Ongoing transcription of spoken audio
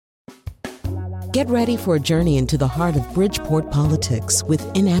Get ready for a journey into the heart of Bridgeport politics with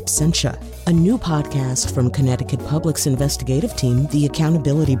In Absentia, a new podcast from Connecticut Public's investigative team, The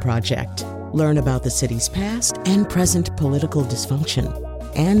Accountability Project. Learn about the city's past and present political dysfunction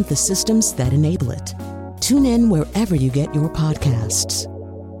and the systems that enable it. Tune in wherever you get your podcasts.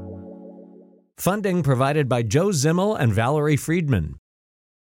 Funding provided by Joe Zimmel and Valerie Friedman.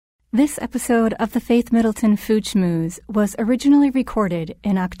 This episode of the Faith Middleton Food Schmooze was originally recorded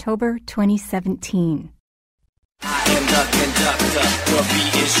in October 2017. I am the conductor, the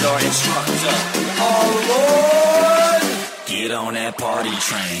beat is your instructor. All aboard! Get on that party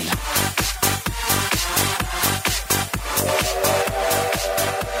train.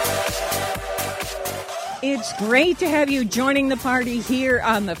 It's great to have you joining the party here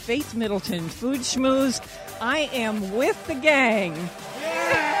on the Faith Middleton Food Schmooze. I am with the gang.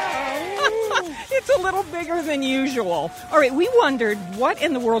 It's a little bigger than usual. All right, we wondered what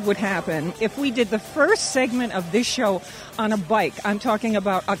in the world would happen if we did the first segment of this show on a bike. I'm talking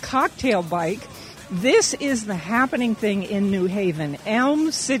about a cocktail bike. This is the happening thing in New Haven,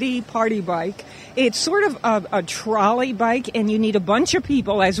 Elm City Party Bike. It's sort of a trolley bike, and you need a bunch of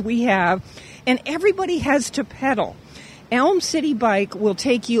people, as we have, and everybody has to pedal. Elm City Bike will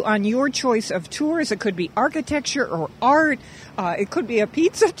take you on your choice of tours. It could be architecture or art. It could be a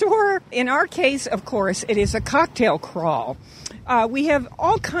pizza tour. In our case, of course, it is a cocktail crawl. We have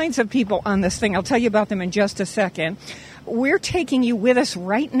all kinds of people on this thing. I'll tell you about them in just a second. We're taking you with us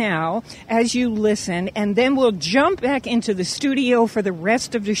right now as you listen, and then we'll jump back into the studio for the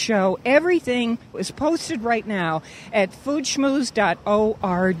rest of the show. Everything is posted right now at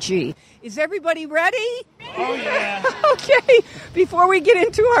foodschmooze.org. Is everybody ready? Oh, yeah. Okay, before we get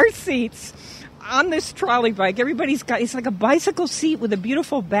into our seats, on this trolley bike, it's like a bicycle seat with a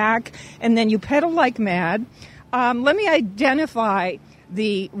beautiful back, and then you pedal like mad. Let me identify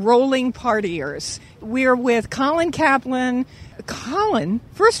the rolling partiers. We're with Colin Kaplan. Colin,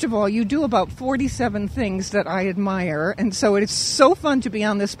 first of all, you do about 47 things that I admire, and so it's so fun to be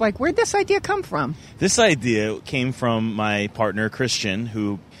on this bike. Where'd this idea come from? This idea came from my partner, Christian,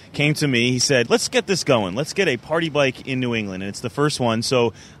 who came to me. He said, let's get this going. Let's get a party bike in New England. And it's the first one.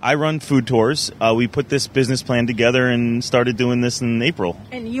 So I run food tours. We put this business plan together and started doing this in April.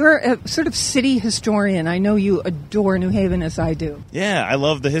 And you're a sort of city historian. I know you adore New Haven as I do. Yeah, I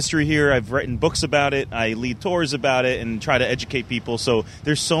love the history here. I've written books about it. I lead tours about it and try to educate people. So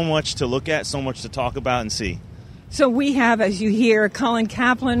there's so much to look at, so much to talk about and see. So we have, as you hear, Colin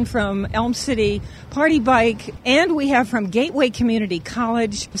Kaplan from Elm City Party Bike, and we have from Gateway Community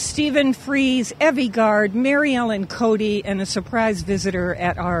College, Stephen Fries, Evie Gard, Mary Ellen Cody, and a surprise visitor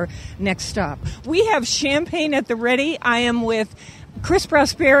at our next stop. We have champagne at the ready. I am with Chris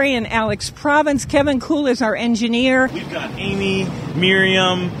Prosperi and Alex Province. Kevin Kuhl is our engineer. We've got Amy,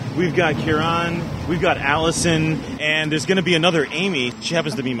 Miriam, we've got Kieran, we've got Allison, and there's going to be another Amy. She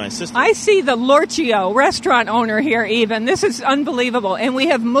happens to be my sister. I see the Lorchio restaurant owner here even. This is unbelievable. And we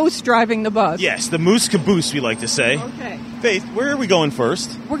have Moose driving the bus. Yes, the Moose Caboose, we like to say. Okay. Faith, where are we going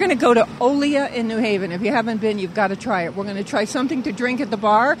first? We're going to go to Olia in New Haven. If you haven't been, you've got to try it. We're going to try something to drink at the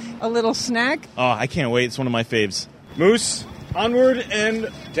bar, a little snack. Oh, I can't wait. It's one of my faves. Moose, onward and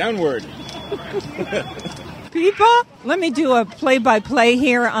downward. People, let me do a play-by-play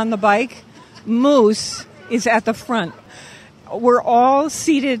here on the bike. Moose is at the front. We're all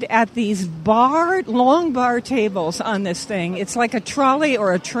seated at these long bar tables on this thing. It's like a trolley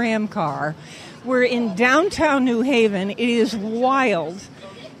or a tram car. We're in downtown New Haven. It is wild.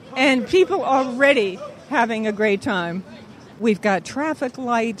 And people already having a great time. We've got traffic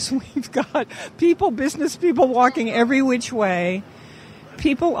lights. We've got business people walking every which way.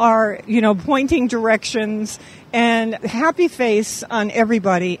 People are, pointing directions, and happy face on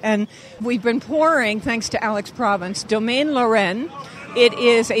everybody. And we've been pouring, thanks to Alex Province, Domaine Lorraine. It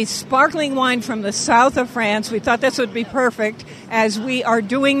is a sparkling wine from the south of France. We thought this would be perfect as we are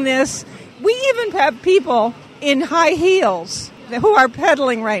doing this. We even have people in high heels who are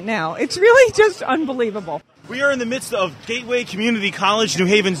pedaling right now. It's really just unbelievable. We are in the midst of Gateway Community College, New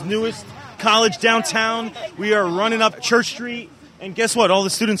Haven's newest college downtown. We are running up Church Street, and guess what? All the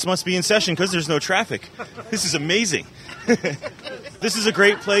students must be in session because there's no traffic. This is amazing. This is a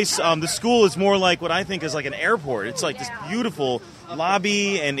great place. The school is more like what I think is like an airport. It's like this beautiful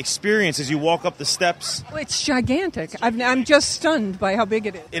lobby and experience as you walk up the steps. Well, it's gigantic. I'm just stunned by how big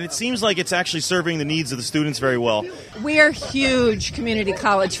it is. And it seems like it's actually serving the needs of the students very well. We are huge community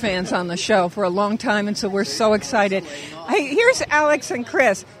college fans on the show for a long time, and so we're so excited. Hey, here's Alex and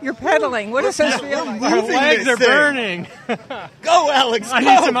Chris. You're pedaling. What does this feel like? Our legs are burning. Go, Alex. I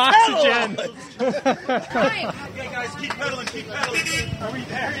need some oxygen. Okay, guys, keep pedaling, keep pedaling. Are we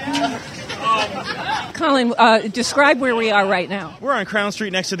there yet? Colin, describe where we are right now. We're on Crown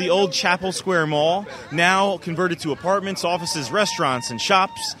Street next to the old Chapel Square Mall, now converted to apartments, offices, restaurants, and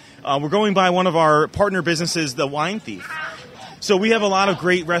shops. We're going by one of our partner businesses, the Wine Thief. So we have a lot of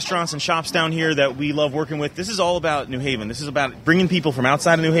great restaurants and shops down here that we love working with. This is all about New Haven. This is about bringing people from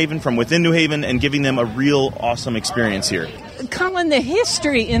outside of New Haven, from within New Haven, and giving them a real awesome experience here. Colin, the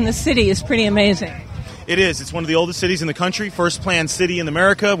history in the city is pretty amazing. It is. It's one of the oldest cities in the country, first planned city in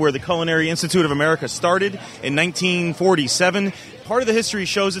America, where the Culinary Institute of America started in 1947. Part of the history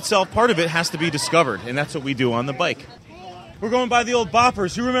shows itself. Part of it has to be discovered, and that's what we do on the bike. We're going by the old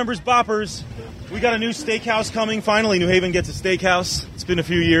Boppers. Who remembers Boppers? We got a new steakhouse coming. Finally, New Haven gets a steakhouse. It's been a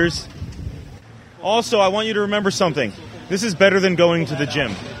few years. Also, I want you to remember something. This is better than going to the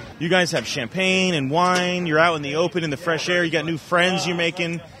gym. You guys have champagne and wine. You're out in the open, in the fresh air. You got new friends you're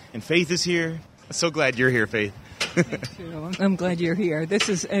making. And Faith is here. I'm so glad you're here, Faith. I'm glad you're here. This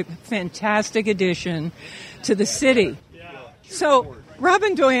is a fantastic addition to the city. So,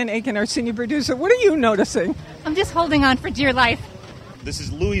 Robin Doyen Aiken, our senior producer, what are you noticing? I'm just holding on for dear life. This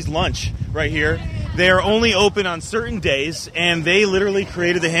is Louis' Lunch right here. They are only open on certain days, and they literally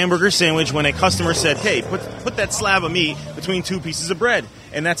created the hamburger sandwich when a customer said, hey, put that slab of meat between two pieces of bread.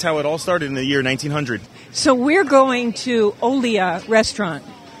 And that's how it all started in the year 1900. So we're going to Olia Restaurant.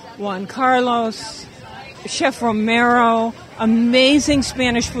 Juan Carlos, Chef Romero, amazing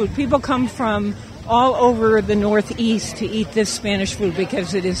Spanish food. People come from all over the Northeast to eat this Spanish food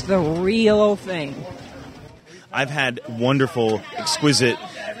because it is the real thing. I've had wonderful, exquisite,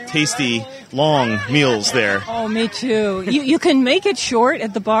 tasty, long meals there. Oh, me too. You can make it short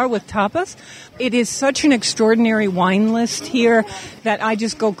at the bar with tapas. It is such an extraordinary wine list here that I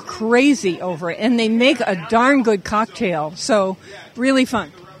just go crazy over it. And they make a darn good cocktail, so really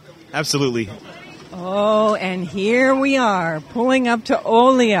fun. Absolutely. Oh, and here we are, pulling up to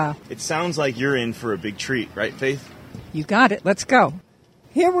Olia. It sounds like you're in for a big treat, right, Faith? You got it. Let's go.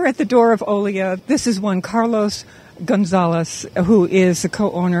 Here we're at the door of Olia. This is Juan Carlos Gonzalez, who is the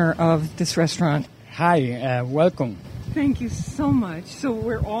co-owner of this restaurant. Hi, welcome. Thank you so much. So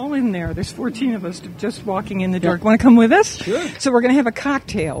we're all in there. There's 14 of us just walking in the door. Want to come with us? Sure. So we're going to have a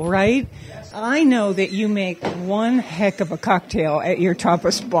cocktail, right? I know that you make one heck of a cocktail at your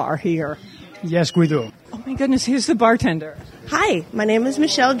tapas bar here. Yes, we do. Oh, my goodness. Here's the bartender. Hi, my name is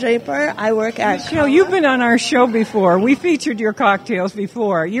Michelle Draper. I work at... Michelle, you've been on our show before. We featured your cocktails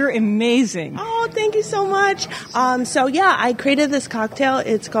before. You're amazing. Oh, thank you so much. I created this cocktail.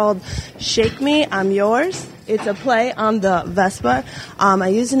 It's called Shake Me, I'm Yours. It's a play on the Vespa. I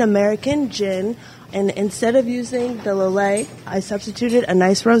use an American gin, and instead of using the Lillet, I substituted a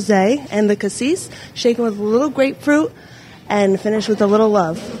nice rosé and the cassis, shaken with a little grapefruit, and finished with a little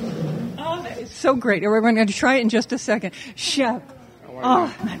love. So great. We're going to try it in just a second. Chef. How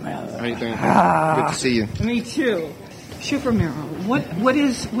are you doing? Good to see you. Me too. Chef Romero,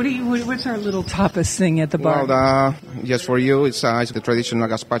 what's our little tapas thing at the bar? Well, just for you, it's the traditional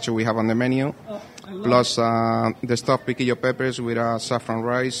gazpacho we have on the menu. Plus the stuffed piquillo peppers with saffron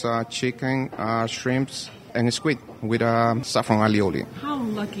rice, chicken, shrimps, and squid with saffron alioli. How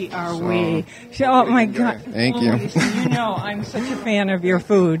lucky are we? Oh, my God. Thank you. You know I'm such a fan of your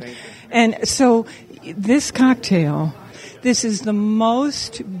food. And so this cocktail, this is the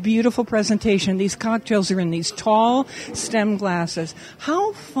most beautiful presentation. These cocktails are in these tall stem glasses.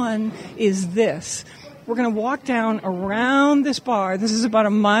 How fun is this? We're going to walk down around this bar. This is about a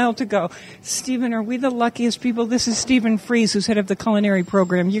mile to go. Stephen, are we the luckiest people? This is Stephen Fries, who's head of the culinary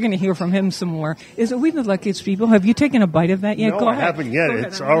program. You're going to hear from him some more. Are we the luckiest people? Have you taken a bite of that yet? No, go I ahead. haven't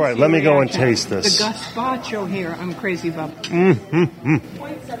yet. Go All right, let me go and taste this. The gazpacho here, I'm crazy about.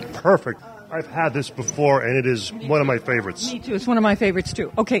 Perfect. I've had this before, and it is one of my favorites. Me too. It's one of my favorites,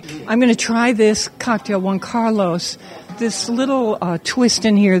 too. Okay, I'm going to try this cocktail, Juan Carlos. This little twist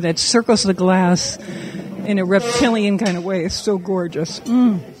in here that circles the glass in a reptilian kind of way is so gorgeous.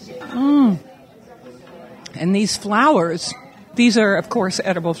 And these flowers, these are, of course,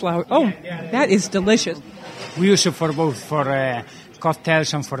 edible flowers. Oh, that is delicious. We use it for both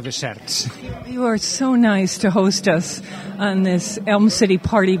cocktails and for desserts. You are so nice to host us on this Elm City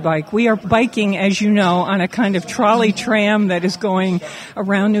party bike. We are biking, as you know, on a kind of trolley tram that is going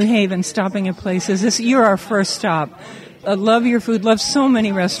around New Haven, stopping at places. You're our first stop. I love your food, love so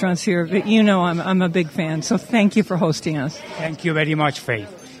many restaurants here, but you know I'm a big fan, so thank you for hosting us. Thank you very much, Faith.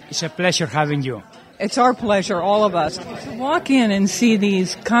 It's a pleasure having you. It's our pleasure, all of us. To walk in and see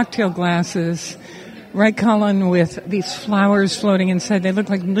these cocktail glasses Right, Colin, with these flowers floating inside. They look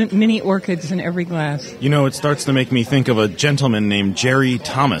like mini orchids in every glass. You know, it starts to make me think of a gentleman named Jerry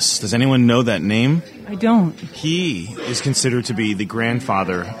Thomas. Does anyone know that name? I don't. He is considered to be the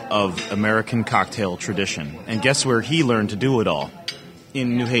grandfather of American cocktail tradition. And guess where he learned to do it all?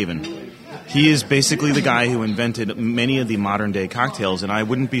 In New Haven. He is basically the guy who invented many of the modern-day cocktails, and I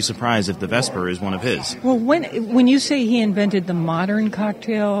wouldn't be surprised if the Vesper is one of his. Well, when you say he invented the modern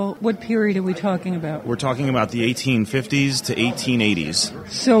cocktail, what period are we talking about? We're talking about the 1850s to 1880s.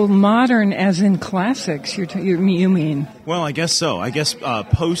 So modern as in classics, you mean? Well, I guess so. I guess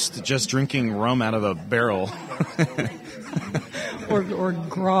post just drinking rum out of a barrel. Or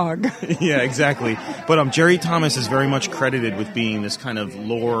grog. Yeah, exactly. But Jerry Thomas is very much credited with being this kind of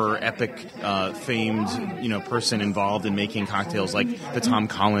lore, epic, famed, person involved in making cocktails like the Tom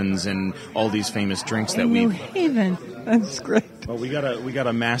Collins and all these famous drinks that we. New Haven. That's great. Well, we got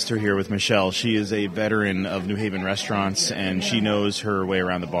a master here with Michelle. She is a veteran of New Haven restaurants, and she knows her way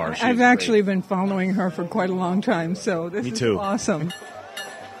around the bar. I've actually been following her for quite a long time, so this is awesome.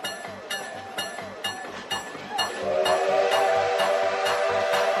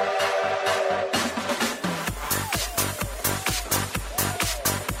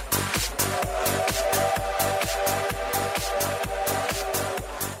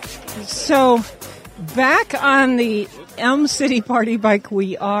 So, back on the Elm City Party Bike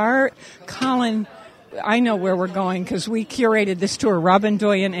we are. Colin, I know where we're going because we curated this tour. Robin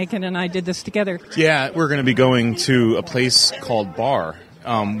Doyen Aiken and I did this together. Yeah, we're going to be going to a place called Bar,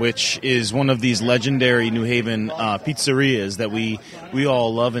 which is one of these legendary New Haven pizzerias that we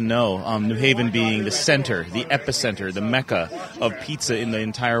all love and know. New Haven being the center, the epicenter, the mecca of pizza in the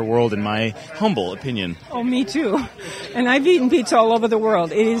entire world, in my humble opinion. Oh, me too. And I've eaten pizza all over the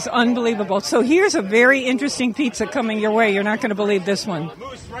world. It is unbelievable. So here's a very interesting pizza coming your way. You're not going to believe this one.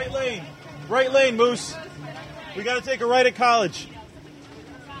 Moose, right lane. Right lane, Moose. We got to take a right at College.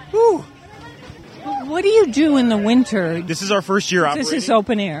 Whew. What do you do in the winter? This is our first year operating. This is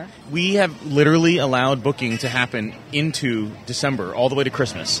open air. We have literally allowed booking to happen into December, all the way to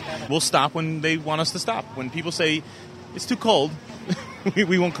Christmas. We'll stop when they want us to stop. When people say it's too cold,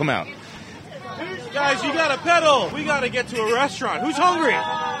 we won't come out. Guys, you got to pedal. We got to get to a restaurant. Who's hungry?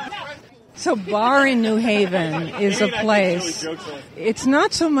 So Bar in New Haven is a place. It's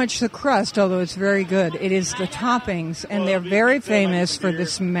not so much the crust, although it's very good. It is the toppings, and they're very famous for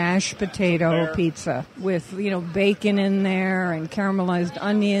this mashed potato pizza with, bacon in there and caramelized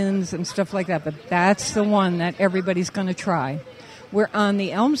onions and stuff like that. But that's the one that everybody's going to try. We're on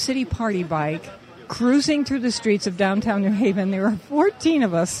the Elm City Party Bike, cruising through the streets of downtown New Haven. There are 14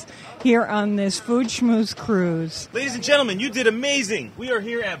 of us here on this Food Schmooze cruise. Ladies and gentlemen, you did amazing. We are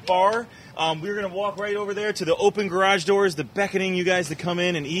here at Bar. We're going to walk right over there to the open garage doors, the beckoning you guys to come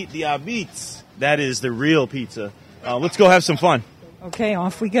in and eat the meats. That is the real pizza. Let's go have some fun. Okay,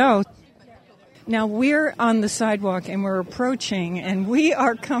 off we go. Now, we're on the sidewalk and we're approaching, and we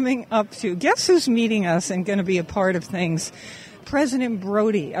are coming up to, guess who's meeting us and going to be a part of things? President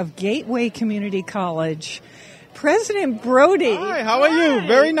Brody of Gateway Community College. President Brody. Hi, how are you?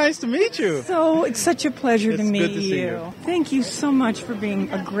 Very nice to meet you. So it's such a pleasure to meet good to see you. Thank you so much for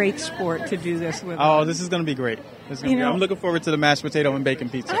being a great sport to do this with us. Oh, this is going to be great. I'm looking forward to the mashed potato and bacon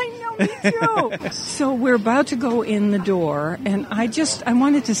pizza. I know, me too. So we're about to go in the door, and I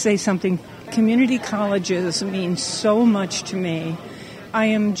wanted to say something. Community colleges mean so much to me. I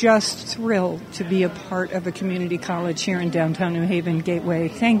am just thrilled to be a part of a community college here in downtown New Haven, Gateway.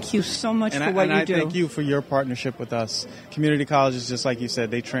 Thank you so much for what you do. Thank you for your partnership with us. Community colleges, just like you said,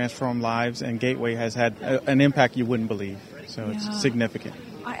 they transform lives, and Gateway has had an impact you wouldn't believe. So it's significant.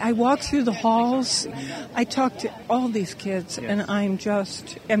 I walk through the halls. I talk to all these kids, and I'm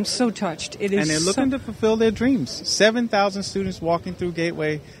so touched. It is, and they're looking to fulfill their dreams. 7,000 students walking through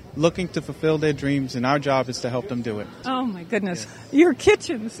Gateway, looking to fulfill their dreams, and our job is to help them do it. Oh, my goodness. Yes. Your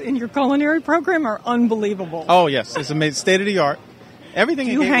kitchens in your culinary program are unbelievable. Oh, yes. It's amazing. State-of-the-art. Everything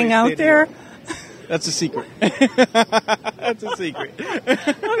Do you hang out there? That's a secret. That's a secret.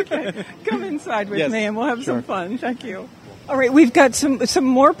 Okay. Come inside with me, and we'll have some fun. Thank you. All right, we've got some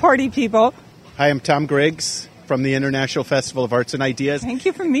more party people. Hi, I'm Tom Griggs from the International Festival of Arts and Ideas. Thank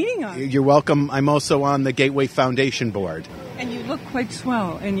you for meeting us. You're welcome. I'm also on the Gateway Foundation Board. And you look quite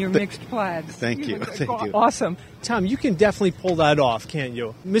swell in your mixed plaids. Thank you. Thank you. Awesome. Tom, you can definitely pull that off, can't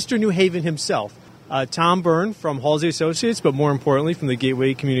you? Mr. New Haven himself, Tom Byrne from Halsey Associates, but more importantly from the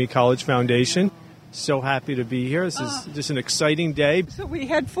Gateway Community College Foundation. So happy to be here. This is just an exciting day. So we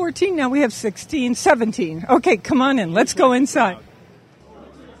had 14, now we have 16, 17. Okay, come on in. Let's go inside.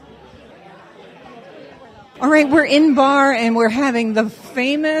 All right, we're in Bar, and we're having the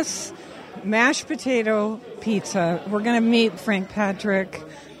famous mashed potato pizza. We're going to meet Frank Patrick.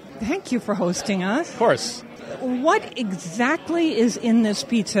 Thank you for hosting us. Of course. What exactly is in this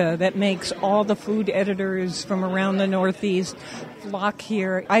pizza that makes all the food editors from around the Northeast flock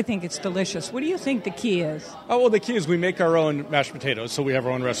here? I think it's delicious. What do you think the key is? Oh, well, the key is we make our own mashed potatoes, so we have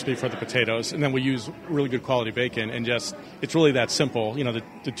our own recipe for the potatoes, and then we use really good quality bacon, and just, it's really that simple. You know,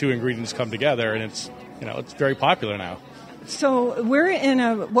 the two ingredients come together, and it's very popular now. So we're in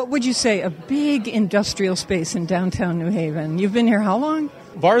what would you say, a big industrial space in downtown New Haven. You've been here how long?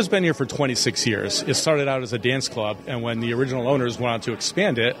 Bar has been here for 26 years. It started out as a dance club, and when the original owners wanted to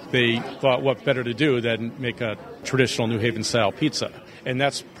expand it, they thought what better to do than make a traditional New Haven-style pizza. And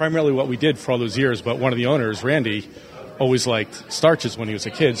that's primarily what we did for all those years, but one of the owners, Randy, always liked starches when he was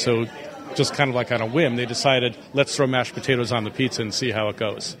a kid, so just kind of like on a whim, they decided, let's throw mashed potatoes on the pizza and see how it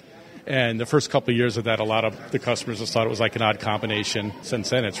goes. And the first couple of years of that, a lot of the customers just thought it was like an odd combination.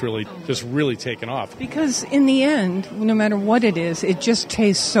 Since then, it's really taken off. Because in the end, no matter what it is, it just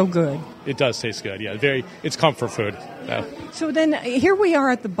tastes so good. It does taste good, yeah. It's comfort food. Yeah. So then here we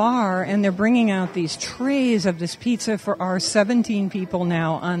are at the bar, and they're bringing out these trays of this pizza for our 17 people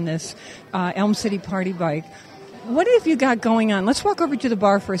now on this Elm City party bike. What have you got going on? Let's walk over to the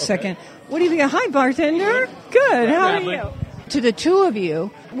bar for a second. What have you got? Hi, bartender. Good. How are you? To the two of you,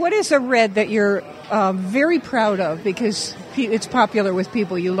 what is a red that you're very proud of because it's popular with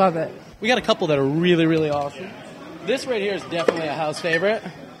people? You love it. We got a couple that are really, really awesome. This right here is definitely a house favorite.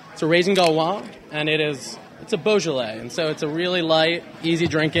 It's a Raisin Gaulois, and it's a Beaujolais, and so it's a really light, easy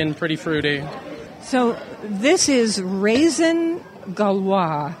drinking, pretty fruity. So this is Raisin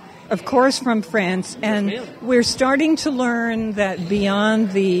Gaulois, of course, from France, and we're starting to learn that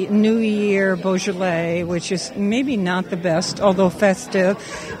beyond the New Year Beaujolais, which is maybe not the best, although festive,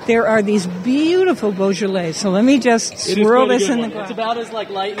 there are these beautiful Beaujolais. So let me just swirl this in the glass. It's about as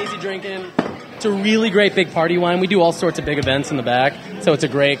light and easy drinking. It's a really great big party wine. We do all sorts of big events in the back, so it's a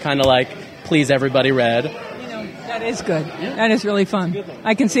great kind of please everybody red. That is good. Yeah. That is really fun.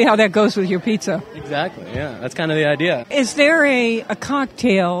 I can see how that goes with your pizza. Exactly, yeah. That's kind of the idea. Is there a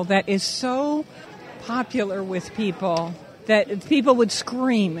cocktail that is so popular with people that people would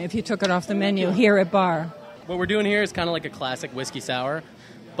scream if you took it off the menu here at Bar? What we're doing here is kind of like a classic whiskey sour,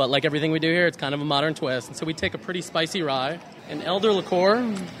 but like everything we do here, it's kind of a modern twist. And so we take a pretty spicy rye, an elder liqueur,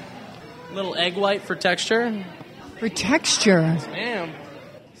 a little egg white for texture. For texture? Yes, ma'am.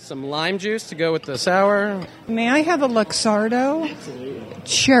 Some lime juice to go with the sour. May I have a Luxardo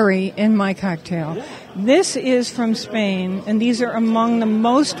cherry in my cocktail? This is from Spain, and these are among the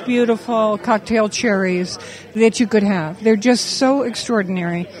most beautiful cocktail cherries that you could have. They're just so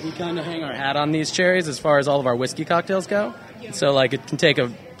extraordinary. We kind of hang our hat on these cherries as far as all of our whiskey cocktails go. So it can take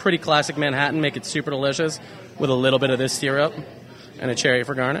a pretty classic Manhattan, make it super delicious with a little bit of this syrup and a cherry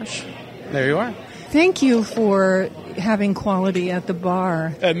for garnish. There you are. Thank you for having quality at the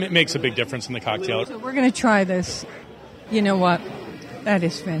bar. It makes a big difference in the cocktail. So we're going to try this. You know what? That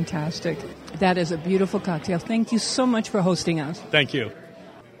is fantastic. That is a beautiful cocktail. Thank you so much for hosting us. Thank you.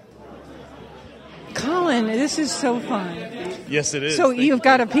 Colin, this is so fun. Yes, it is. So you've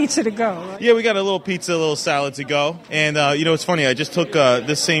got a pizza to go, right? Yeah, we got a little pizza, a little salad to go. And, it's funny. I just took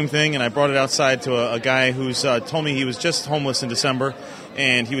this same thing and I brought it outside to a guy who's told me he was just homeless in December.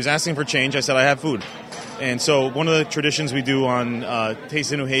 And he was asking for change. I said, I have food. And so one of the traditions we do on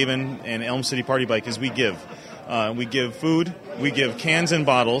Taste of New Haven and Elm City Party Bike is we give. We give food. We give cans and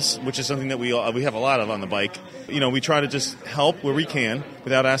bottles, which is something that we have a lot of on the bike. We try to just help where we can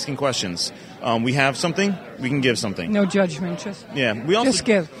without asking questions. We have something, we can give something. No judgment, just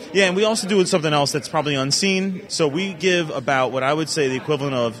give. Yeah, and we also do something else that's probably unseen. So we give about what I would say the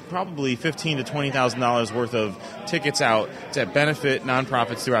equivalent of probably $15,000 to $20,000 worth of tickets out to benefit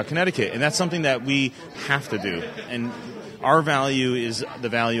nonprofits throughout Connecticut, and that's something that we have to do. And our value is the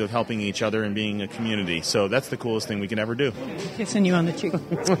value of helping each other and being a community. So that's the coolest thing we can ever do. Kissing you on the cheek.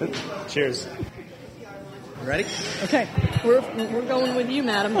 Cheers. Ready? Okay. We're going with you,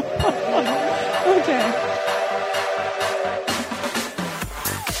 madam. Okay.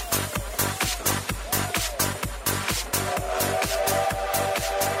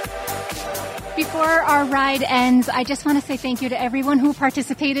 Before our ride ends, I just want to say thank you to everyone who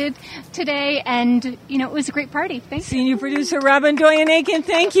participated today, and, it was a great party. Thanks. Senior producer Robin Doyen-Aiken,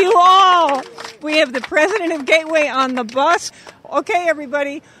 thank you all. We have the president of Gateway on the bus. Okay,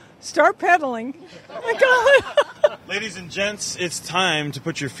 everybody, start pedaling. Oh, my God. Ladies and gents, it's time to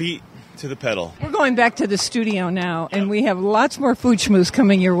put your feet to the pedal. We're going back to the studio now, and we have lots more food schmooze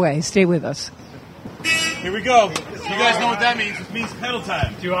coming your way. Stay with us. Here we go. You guys know what that means. It means pedal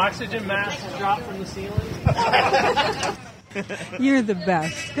time. Do oxygen masks drop from the ceiling? You're the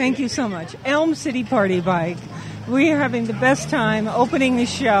best. Thank you so much. Elm City Party Bike. We are having the best time opening the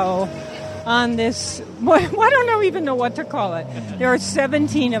show on this, I don't even know what to call it. There are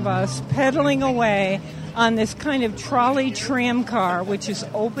 17 of us pedaling away on this kind of trolley tram car, which is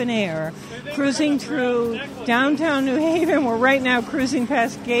open air, cruising through downtown New Haven. We're right now cruising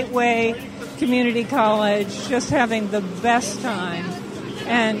past Gateway Community College, just having the best time.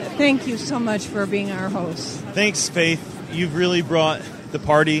 And thank you so much for being our host. Thanks, Faith. You've really brought the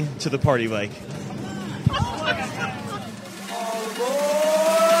party to the party bike.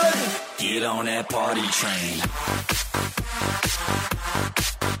 Get on that party train.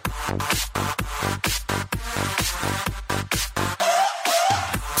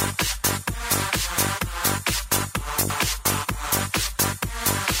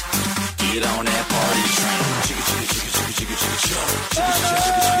 Get on that party train. Chicka chicka chicka chicka chicka chicka chicka chicka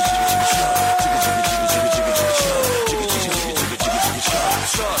chicka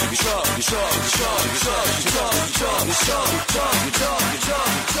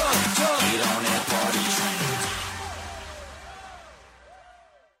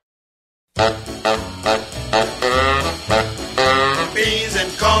Beans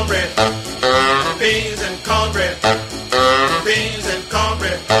and cornbread. Beans and cornbread. Beans and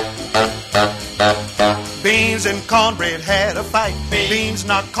cornbread. Beans and cornbread had a fight. Beans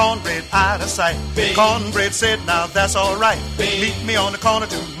knocked cornbread out of sight. Cornbread said, now that's all right. Meet me on the corner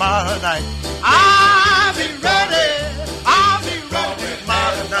tomorrow night. I'll be ready. I'll be ready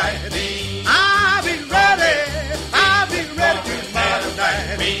tomorrow night. I'll be ready. I'll be ready tomorrow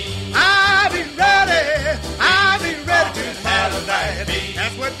night. I'll be ready. I'll be ready tomorrow night.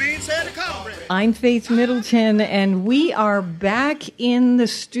 That's what Beans said to cornbread. I'm Faith Middleton, and we are back in the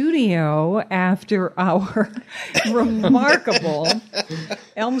studio after our remarkable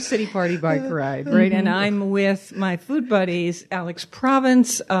Elm City Party Bike Ride, right? And I'm with my food buddies, Alex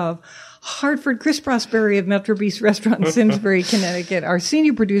Province of Hartford, Chris Prosperi of Metro Beast Restaurant in Simsbury, Connecticut, our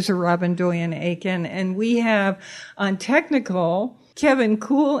senior producer, Robin Doyen-Aiken, and we have on technical Kevin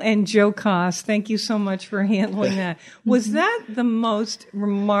Kuhl and Joe Koss. Thank you so much for handling that. Was that the most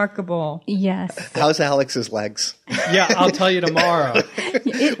remarkable? Yes. How's Alex's legs? Yeah, I'll tell you tomorrow.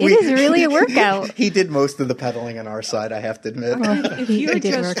 It is really a workout. He did most of the pedaling on our side, I have to admit. If you're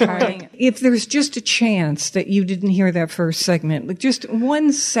just trying, if there's just a chance that you didn't hear that first segment, like just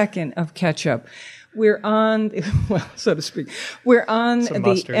 1 second of catch up. We're on, well, so to speak, we're on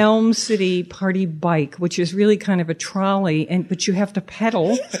the Elm City Party Bike, which is really kind of a trolley, but you have to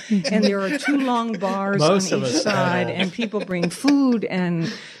pedal, and there are 2 long bars on each side, and people bring food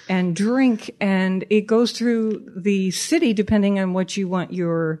and drink, and it goes through the city depending on what you want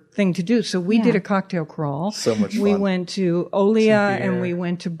your thing to do. So we did a cocktail crawl. So much fun. We went to Olia and we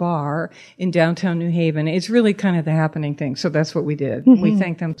went to Bar in downtown New Haven. It's really kind of the happening thing. So that's what we did. Mm-hmm. We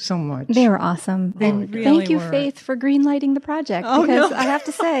thank them so much. They were awesome. And really thank you, were. Faith, for greenlighting the project. Oh, because no. I have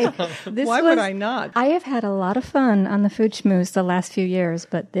to say, this why would I not? I have had a lot of fun on the Food Schmooze the last few years,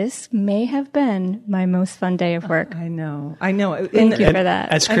 but this may have been my most fun day of work. I know. Thank you for that.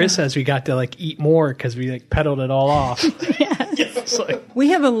 As Chris says, we got to eat more because we pedaled it all off. Yes. We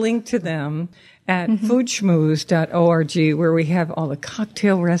have a link to them at foodschmooze.org where we have all the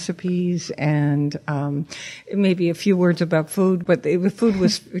cocktail recipes and maybe a few words about food, but the food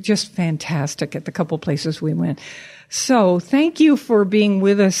was just fantastic at the couple places we went. So thank you for being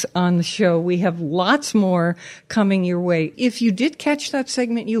with us on the show. We have lots more coming your way. If you did catch that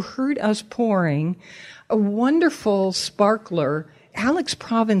segment, you heard us pouring a wonderful sparkler. Alex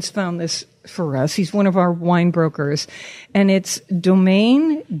Province found this for us. He's one of our wine brokers, and it's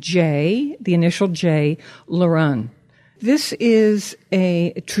Domaine J, the initial J, Laurent. This is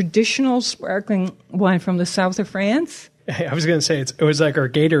a traditional sparkling wine from the south of France. I was going to say it was like our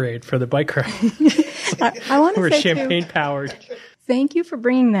Gatorade for the bike ride. I want to We're say champagne powered. Thank you for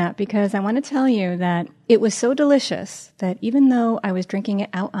bringing that, because I want to tell you that it was so delicious that even though I was drinking it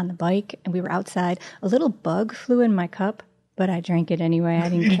out on the bike and we were outside, a little bug flew in my cup. But I drank it anyway. I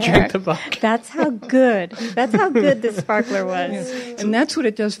didn't care. Drank the bug. That's how good this sparkler was. Yes. And that's what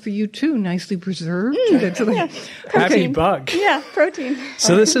it does for you, too. Nicely preserved. Happy bug. Yeah, protein.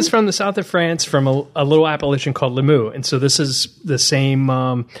 So this is from the south of France, from a little appellation called Limoux. And so this is the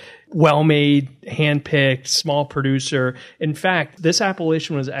same well-made, hand-picked, small producer. In fact, this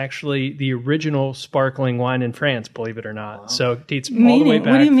appellation was actually the original sparkling wine in France, believe it or not. Wow. So it dates all the way back.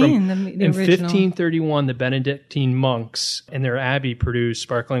 What do you from mean, the in original? 1531, the Benedictine monks in their abbey produced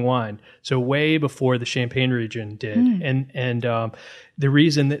sparkling wine. So way before the Champagne region did. And the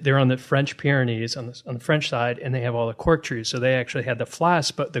reason that they're on the French Pyrenees, on the French side, and they have all the cork trees. So they actually had the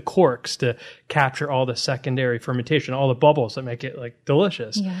flasks, but the corks to capture all the secondary fermentation, all the bubbles that make it like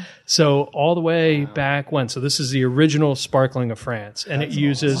delicious. Yeah. So all the way back when. So this is the original sparkling of France. And it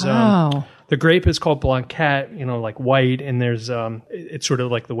uses, the grape is called Blanquette, like white. And there's, it's sort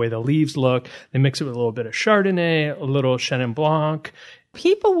of like the way the leaves look. They mix it with a little bit of Chardonnay, a little Chenin Blanc.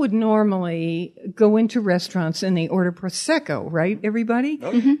 People would normally go into restaurants and they order Prosecco, right, everybody?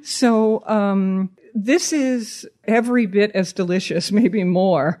 Mm-hmm. So this is every bit as delicious, maybe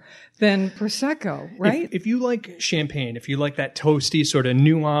more, than Prosecco, right? If you like champagne, if you like that toasty sort of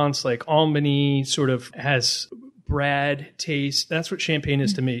nuance, like almondy, sort of has bread taste, that's what champagne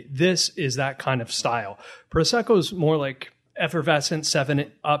is to me. This is that kind of style. Prosecco is more like effervescent,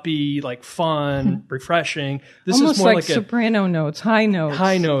 7-uppy, like fun, refreshing. This almost is more like soprano notes, high notes.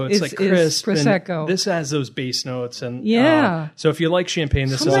 High notes, like crisp. Prosecco. This has those bass notes, and so if you like champagne,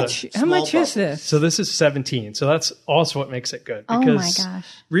 this how much is this? So this is 17. So that's also what makes it good. Because oh my gosh,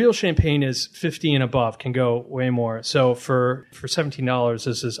 real champagne is 50 and above, can go way more. So for $17,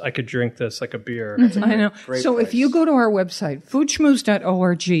 this is I could drink this like a beer. Mm-hmm. I know. So if you go to our website,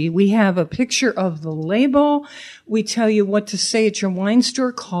 foodschmooze.org, we have a picture of the label. We tell you what to say at your wine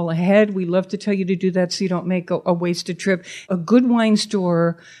store. Call ahead. We love to tell you to do that so you don't make a wasted trip. A good wine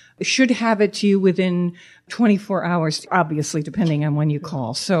store should have it to you within 24 hours, obviously, depending on when you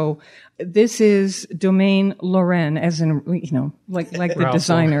call. So this is Domaine Lorraine, as in, like the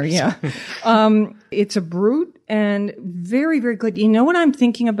designer. Yeah. It's a brut and very, very good. You know what I'm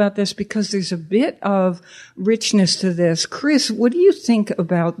thinking about this? Because there's a bit of richness to this. Chris, what do you think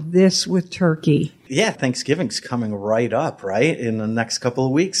about this with turkey? Yeah, Thanksgiving's coming right up, right? In the next couple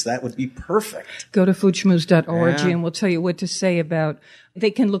of weeks. That would be perfect. Go to foodschmooze.org and we'll tell you what to say about.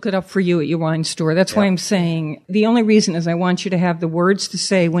 They can look it up for you at your wine store. That's why I'm saying the only reason is I want you to have the words to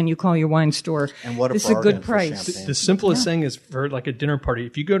say when you call your wine store. And what this is a good price. The simplest thing is for like a dinner party.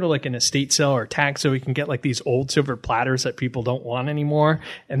 If you go to like an estate sale or tag sale, you can get like these old silver platters that people don't want anymore.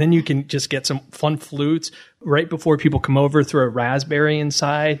 And then you can just get some fun flutes. Right before people come over, throw a raspberry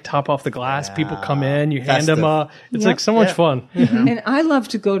inside, top off the glass. Yeah. People come in, you hand them it's like so much fun. Mm-hmm. And I love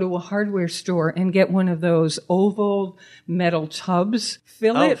to go to a hardware store and get one of those oval metal tubs,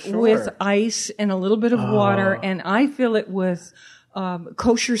 fill it with ice and a little bit of water, and I fill it with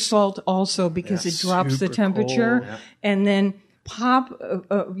kosher salt also because it drops the temperature. Yeah. And then pop,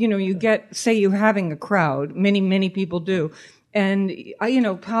 you get, say you're having a crowd, many people do, and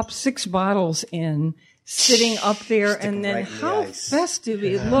pop 6 bottles in, sitting up there, and then how festive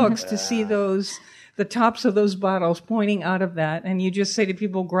it looks to see the tops of those bottles pointing out of that. And you just say to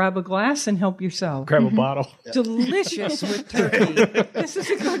people, grab a glass and help yourself. Grab a bottle. Delicious with turkey. This is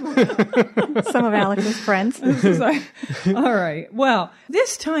a good one. Some of Alex's friends. All right. Well,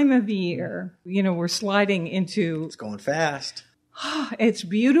 this time of year, we're sliding into. It's going fast. It's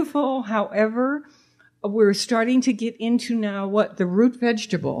beautiful. However, we're starting to get into now the root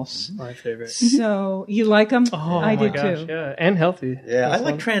vegetables. My favorite. So you like them? Oh, I my do gosh, too. Yeah, and healthy. Yeah, I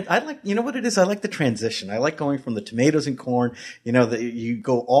like you know what it is? I like the transition. I like going from the tomatoes and corn, you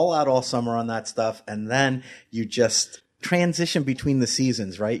go all out all summer on that stuff, and then you just transition between the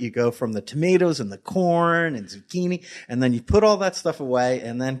seasons, right? You go from the tomatoes and the corn and zucchini, and then you put all that stuff away,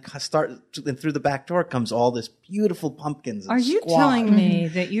 and then and through the back door comes all this beautiful pumpkins and Are you squash. telling me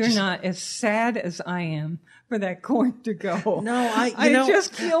that you're not as sad as I am for that corn to go? No, it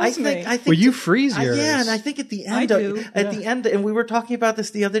just kills me. I think well, you freeze yours. Yeah, and I think at the end, the end, and we were talking about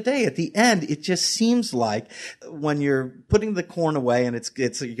this the other day. At the end, it just seems like when you're putting the corn away, and it's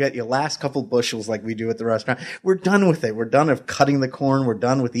you get your last couple bushels like we do at the restaurant. We're done with it. We're done of cutting the corn. We're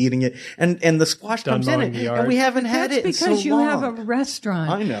done with eating it, and the squash comes in it, and we haven't had it in so long. That's because you have a restaurant.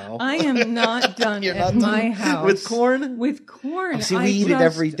 I know. I am not done at my house with corn. With corn, see, we eat it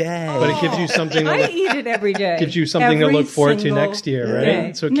every day, but it gives you something. I eat it every day. Gives you something to look forward to next year, right?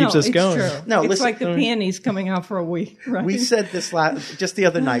 Day. So it keeps us going. True. No, it's like the peonies coming out for a week. Right? We said this just the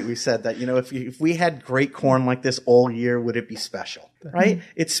other night. We said that if we had great corn like this all year, would it be special? Right?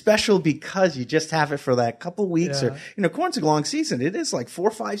 It's special because you just have it for that couple weeks, or corn's a long season. It is like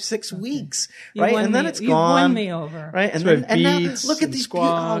 4, 5, 6 weeks, right? And then it's gone. You won me over, right? And now look at these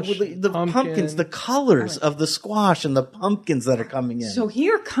squash, the pumpkins, the colors of the squash and the pumpkins that are coming in. So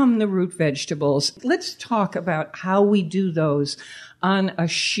here come the root vegetables. Let's talk about how we do those. on a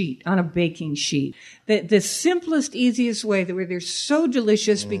sheet, on a baking sheet. The simplest, easiest way, where they're so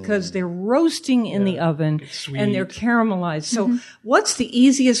delicious because they're roasting in the oven and they're caramelized. So what's the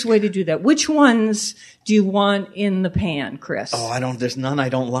easiest way to do that? Which ones do you want in the pan, Chris? Oh, there's none I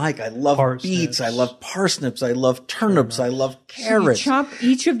don't like. I love beets. I love parsnips. I love turnips. I love carrots. So you chop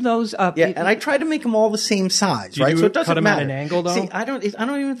each of those up. Yeah, and I try to make them all the same size, right? So it doesn't cut them matter. at an angle, though? See, I don't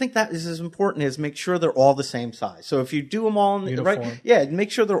even think that is as important as make sure they're all the same size. So if you do them all in the right,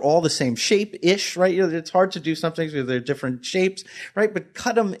 make sure they're all the same shape-ish, right? It's hard to do something because they're different shapes, right? But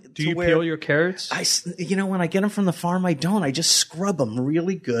cut them. Do you peel your carrots? When I get them from the farm, I don't. I just scrub them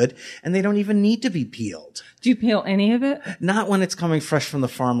really good, and they don't even need to be peeled. Do you peel any of it? Not when it's coming fresh from the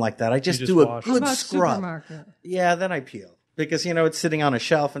farm like that. I just do a good scrub. Supermarket? Yeah, then I peel. Because, it's sitting on a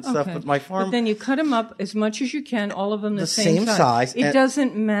shelf and stuff, but my farm... But then you cut them up as much as you can, all of them the same size. It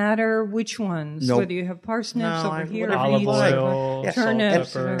doesn't matter which ones, whether you have parsnips over here, olive oil,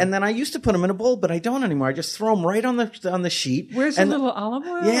 turnips. And then I used to put them in a bowl, but I don't anymore. I just throw them right on the sheet. Where's a little olive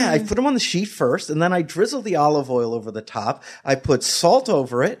oil? Yeah, I put them on the sheet first, and then I drizzle the olive oil over the top. I put salt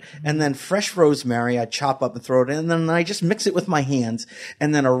over it, and then fresh rosemary I chop up and throw it in, and then I just mix it with my hands,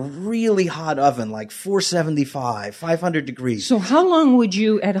 and then a really hot oven, like 475, 500 degrees. So how long would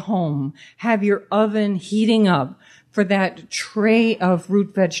you at home have your oven heating up for that tray of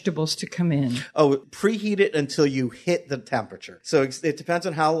root vegetables to come in? Oh, preheat it until you hit the temperature. So it depends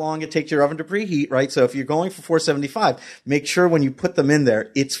on how long it takes your oven to preheat, right? So if you're going for 475, make sure when you put them in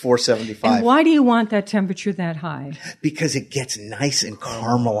there, it's 475. And why do you want that temperature that high? Because it gets nice and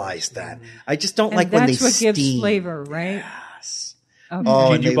caramelized then. I just don't like when they steam. That's what gives flavor, right?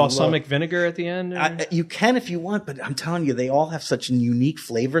 Okay. Do you do balsamic vinegar at the end? You can if you want, but I'm telling you, they all have such unique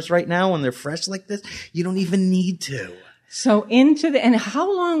flavors right now when they're fresh like this. You don't even need to. So and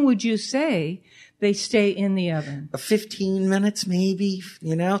how long would you say they stay in the oven? 15 minutes, maybe,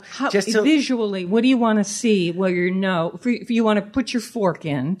 Visually, what do you want to see? Well, if you want to put your fork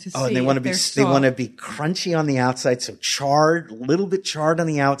in to see and they want to be crunchy on the outside, so charred, a little bit charred on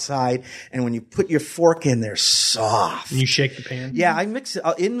the outside, and when you put your fork in, they're soft. And you shake the pan? Yeah, I mix it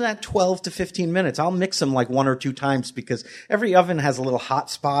in that 12 to 15 minutes. I'll mix them like 1 or 2 times because every oven has a little hot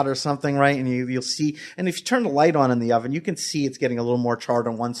spot or something, right? And you'll see, and if you turn the light on in the oven, you can see it's getting a little more charred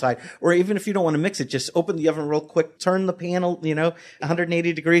on one side, or even if you don't want to mix it, just open the oven real quick, turn the panel,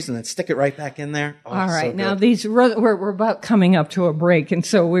 180 degrees, and then stick it right back in there. All right. Now, we're about coming up to a break, and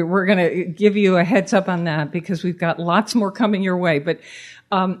so we're going to give you a heads up on that because we've got lots more coming your way. But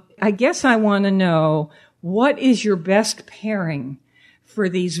I guess I want to know, what is your best pairing for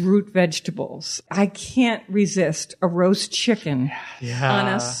these root vegetables? I can't resist a roast chicken on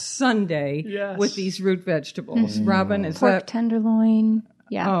a Sunday with these root vegetables. Robin, is pork tenderloin?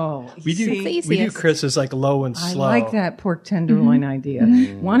 Yeah. Oh, we do Chris's like low and slow. I like that pork tenderloin idea.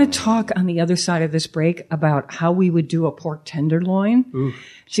 Want to talk on the other side of this break about how we would do a pork tenderloin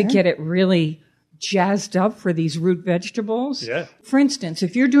to get it really jazzed up for these root vegetables? Yeah. For instance,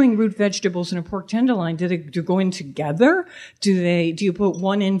 if you're doing root vegetables in a pork tenderloin, do they go in together? Do you put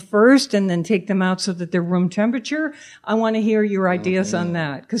one in first and then take them out so that they're room temperature? I want to hear your ideas on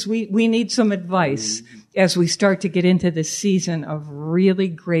that because we need some advice as we start to get into this season of really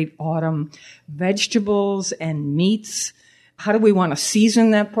great autumn vegetables and meats. How do we want to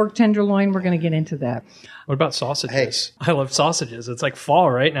season that pork tenderloin? We're going to get into that. What about sausages? I love sausages. It's like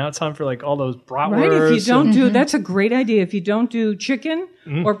fall, right? Now it's time for like all those bratwursts. Right, if you don't that's a great idea. If you don't do chicken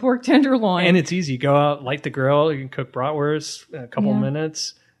or pork tenderloin. And it's easy. Go out, light the grill. You can cook bratwurst in a couple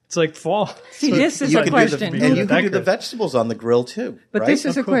minutes. It's like fall. See, this is a question. And you can do the vegetables on the grill too. But this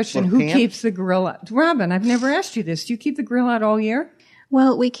is a question. Who keeps the grill out? Robin, I've never asked you this. Do you keep the grill out all year?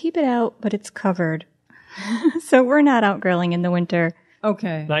 Well, we keep it out, but it's covered. So we're not out grilling in the winter.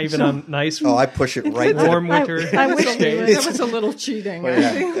 Okay. Not even on nice I push it right warm winter. That was a little cheating.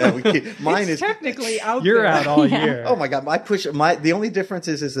 Mine is technically out. You're there. out all year. Oh my God! The only difference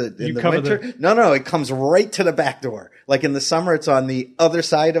is that in the winter, no, it comes right to the back door. Like in the summer, it's on the other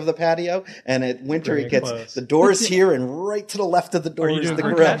side of the patio, and at winter it gets close. The door is here, and right to the left of the door is the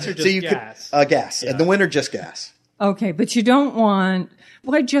grill. Gas or just gas? Gas. In the winter, just gas. Okay, but you don't want.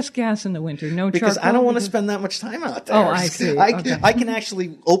 Why just gas in the winter? No because charcoal? I don't want to spend that much time out there. Oh, I see. I can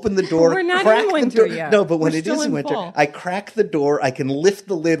actually open the door. We're not crack in winter yet. No, but when it still is in winter, fall. I crack the door. I can lift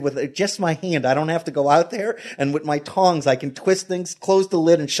the lid with just my hand. I don't have to go out there. And with my tongs, I can twist things, close the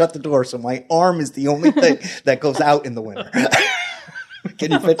lid, and shut the door. So my arm is the only thing that goes out in the winter.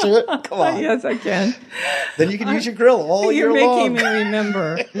 Can you picture it? Come on. Yes, I can. Then you can use your grill all year You're long. making me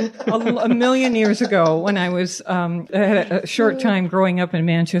remember a million years ago when I was had a short time growing up in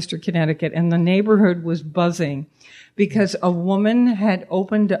Manchester, Connecticut, and the neighborhood was buzzing because a woman had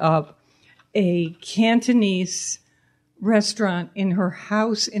opened up a Cantonese restaurant in her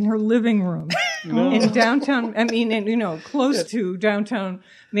house, in her living room, in downtown. I mean, close to downtown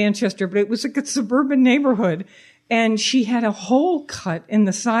Manchester, but it was like a suburban neighborhood. And she had a hole cut in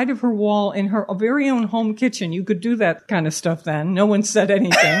the side of her wall in her very own home kitchen. You could do that kind of stuff then. No one said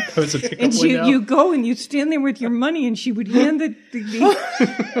anything. And you go and you stand there with your money, and she would hand the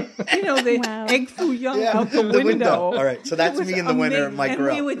egg foo young out the window. All right, so that's me in the winter in my grill.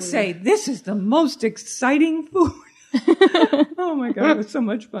 And we would say, "This is the most exciting food." Oh my God, it was so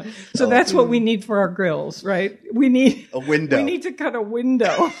much fun. So that's what we need for our grills, right? We need a window. We need to cut a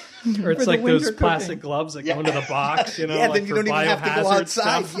window. Or it's like those plastic gloves that go into the box, Yeah, like then you don't even have to go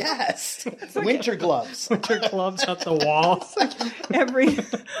outside. Stuff. Yes. Winter gloves. Winter gloves at the wall.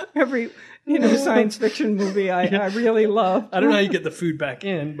 Every science fiction movie I really love. I don't know how you get the food back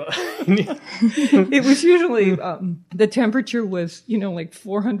in, but it was usually the temperature was like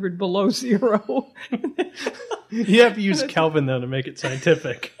 400 below zero. You have to use Kelvin though to make it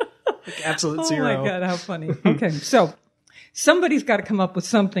scientific. Like absolute zero. Oh my God, how funny. Okay, so somebody's got to come up with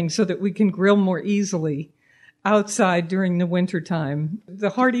something so that we can grill more easily outside during the winter time. The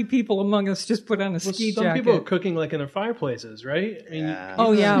hardy people among us just put on a ski jacket. Some people are cooking like in their fireplaces, right? I mean,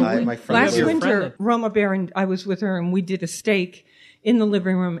 Last winter, Roma Bear and I was with her, and we did a steak in the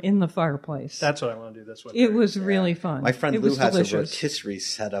living room in the fireplace. That's what I want to do this winter. It was really fun. My friend Lou has a rotisserie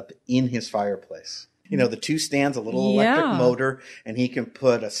set up in his fireplace. The two stands, a little electric motor, and he can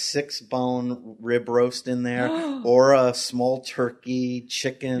put a 6-bone rib roast in there or a small turkey,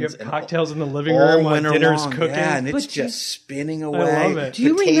 chickens. You have cocktails in the living room while dinner's cooking. Yeah, and it's just spinning away. I love it. Do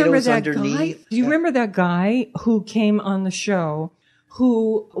you remember that underneath. guy? Do you remember that guy who came on the show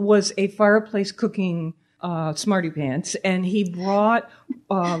who was a fireplace cooking smarty pants, and he brought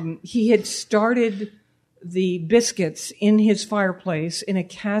he had started the biscuits in his fireplace in a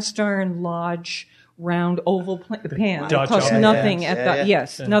cast iron lodge round oval pan. It cost nothing at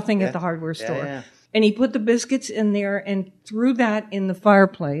the hardware store. Yeah. And he put the biscuits in there and threw that in the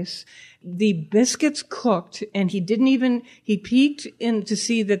fireplace. The biscuits cooked, and he peeked in to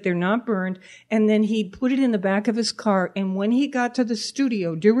see that they're not burned, and then he put it in the back of his car. And when he got to the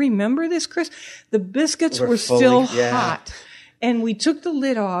studio, do you remember this, Chris? The biscuits were still hot. And we took the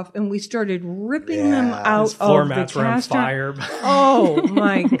lid off and we started ripping them out floor of the mats were on fire. Oh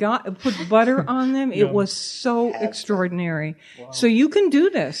my God. Put butter on them. It was so extraordinary. Wow. So you can do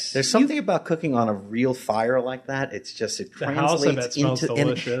this. There's something about cooking on a real fire like that. It's just, it translates into,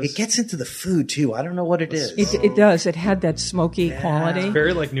 and it gets into the food too. I don't know what it is. It does. It had that smoky quality. It's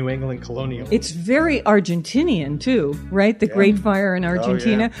very like New England colonial. It's very Argentinian too, right? The Great Fire in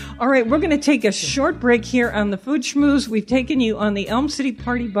Argentina. Oh, yeah. All right. We're going to take a short break here on the Food Schmooze. We've taken you on the Elm City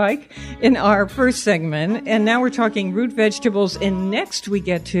Party Bike in our first segment, and now we're talking root vegetables, and next we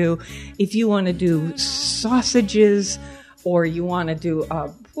get to if you want to do sausages or you want to do a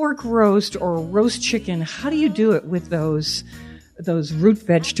pork roast or roast chicken, how do you do it with those root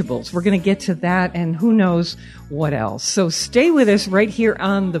vegetables? We're going to get to that and who knows what else. So stay with us right here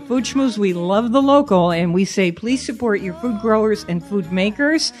on the Food Schmooze. We love the local, and we say please support your food growers and food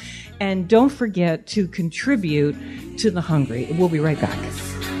makers. And don't forget to contribute to the hungry. We'll be right back.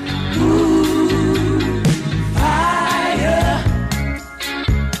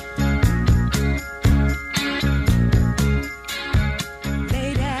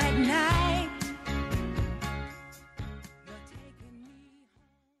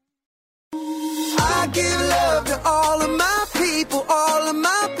 I give love to all of my people. All of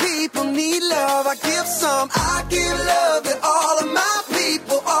my people need love. I give some. I give love to all of my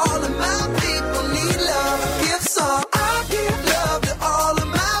people. All of my people need love. I give some. I give love to all of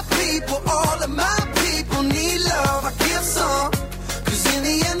my people. All of my people need love. I give some. 'Cause in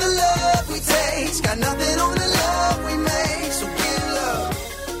the end the love we taste got nothing on the love we make. So give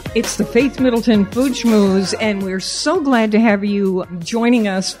love. It's the Faith Middleton Food Schmooze, and we're so glad to have you joining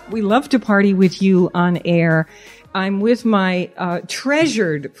us. We love to party with you on air. I'm with my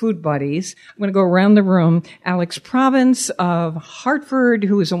treasured food buddies. I'm going to go around the room. Alex Province of Hartford,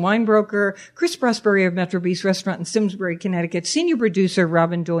 who is a wine broker. Chris Prosperi of Metro Beast Restaurant in Simsbury, Connecticut. Senior producer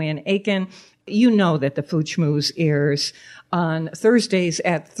Robin Doyen-Aiken. You know that the Food Schmooze airs on Thursdays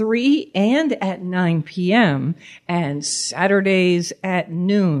at 3 and at 9 p.m. and Saturdays at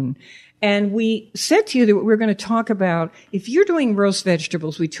noon. And we said to you that we're going to talk about, if you're doing roast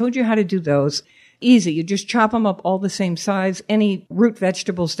vegetables, we told you how to do those. easy. You just chop them up all the same size, any root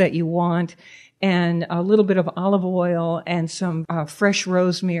vegetables that you want, and a little bit of olive oil and some fresh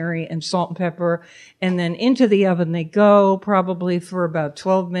rosemary and salt and pepper. And then into the oven they go, probably for about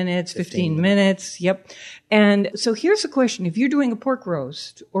 12 minutes, 15 minutes. Yep. And so here's the question. If you're doing a pork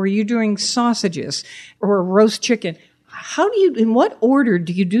roast or you're doing sausages or a roast chicken, in what order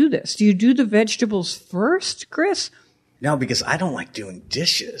do you do this? Do you do the vegetables first, Chris? No, because I don't like doing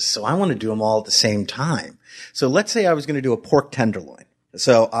dishes. So I want to do them all at the same time. So let's say I was going to do a pork tenderloin.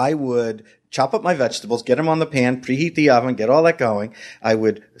 So I would chop up my vegetables, get them on the pan, preheat the oven, get all that going. I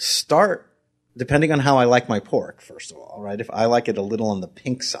would start, depending on how I like my pork, first of all, right? If I like it a little on the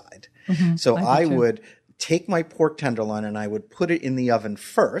pink side. Mm-hmm. So I would take my pork tenderloin and I would put it in the oven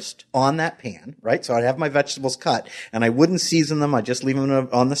first on that pan, right? So I'd have my vegetables cut and I wouldn't season them. I just leave them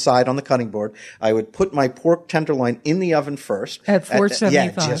on the side on the cutting board. I would put my pork tenderloin in the oven first. At 475.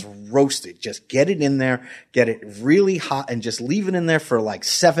 Yeah, just roast it. Just get it in there, get it really hot and just leave it in there for like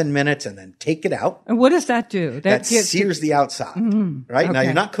 7 minutes and then take it out. And what does that do? That sears the outside, right? Okay. Now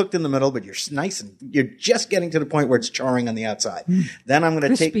you're not cooked in the middle, but you're nice and you're just getting to the point where it's charring on the outside. Then I'm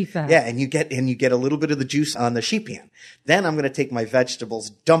going to take, fat. yeah, and you get a little bit of the juice on the sheet pan. Then I'm going to take my vegetables,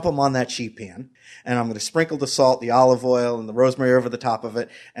 dump them on that sheet pan, and I'm going to sprinkle the salt, the olive oil, and the rosemary over the top of it,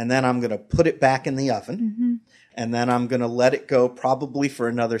 and then I'm going to put it back in the oven, and then I'm going to let it go probably for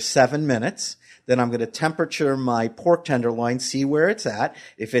another 7 minutes. Then I'm going to temperature my pork tenderloin, see where it's at.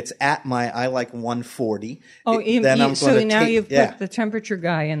 If it's at I like 140. You've put the temperature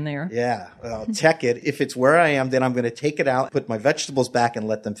guy in there. Yeah, I'll check it. If it's where I am, then I'm going to take it out, put my vegetables back and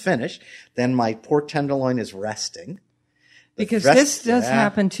let them finish. Then my pork tenderloin is resting. Because this does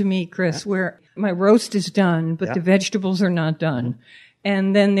happen to me, Chris, where my roast is done, but the vegetables are not done.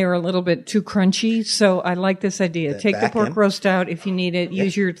 And then they're a little bit too crunchy. So I like this idea. Take the pork roast out if you need it.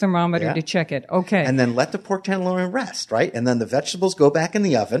 Use your thermometer to check it. Okay. And then let the pork tenderloin rest, right? And then the vegetables go back in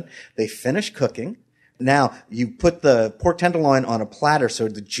the oven. They finish cooking. Now you put the pork tenderloin on a platter so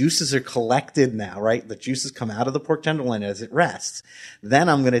the juices are collected now, right? The juices come out of the pork tenderloin as it rests. Then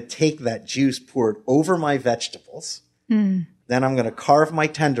I'm going to take that juice, pour it over my vegetables. Then I'm going to carve my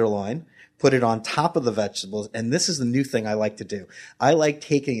tenderloin, put it on top of the vegetables. And this is the new thing I like to do. I like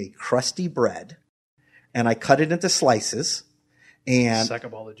taking a crusty bread and I cut it into slices and suck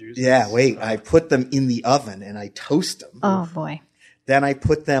up all the juice. Yeah, wait. I put them in the oven and I toast them. Oh boy. Then I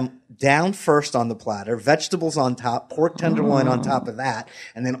put them down first on the platter, vegetables on top, pork tenderloin on top of that.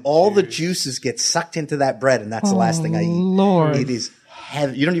 And then all the juices get sucked into that bread. And that's the last thing I eat. Lord. It is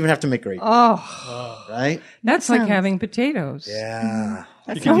heavy. You don't even have to make gravy. Right? That's like having potatoes. Yeah.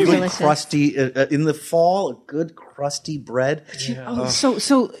 That sounds delicious. Crusty, in the fall, a good crusty bread.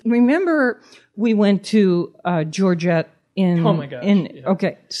 So remember we went to Georgette in. Oh my gosh.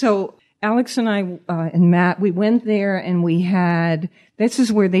 Okay. So Alex and I and Matt, we went there and we had. This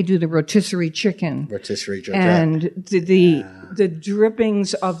is where they do the rotisserie chicken. Rotisserie Georgette. And the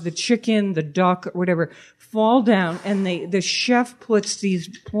drippings of the chicken, the duck, or whatever, fall down, and the chef puts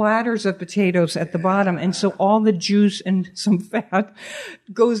these platters of potatoes at the bottom, and so all the juice and some fat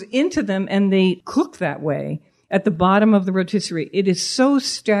goes into them, and they cook that way at the bottom of the rotisserie. It is so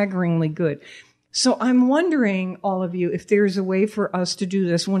staggeringly good. So I'm wondering, all of you, if there's a way for us to do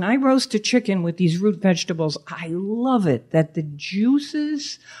this. When I roast a chicken with these root vegetables, I love it that the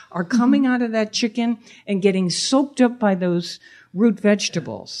juices are coming out of that chicken and getting soaked up by those root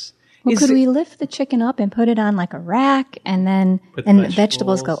vegetables. Well, could we lift the chicken up and put it on like a rack, and then the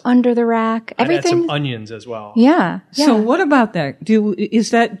vegetables go under the rack? I'd add some onions as well. Yeah. So what about that? Is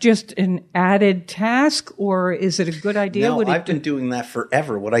that just an added task, or is it a good idea? No, I've been doing that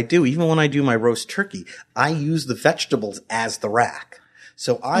forever. What I do, even when I do my roast turkey, I use the vegetables as the rack.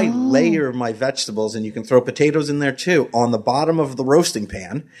 So I layer my vegetables, and you can throw potatoes in there too, on the bottom of the roasting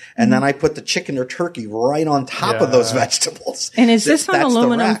pan, and then I put the chicken or turkey right on top of those vegetables. And is this on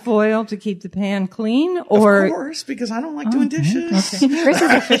aluminum foil to keep the pan clean? Or? Of course, because I don't like doing dishes. Okay. Chris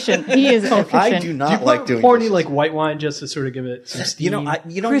is efficient. He is efficient. I do not like doing pour any dishes. like white wine just to sort of give it some steam?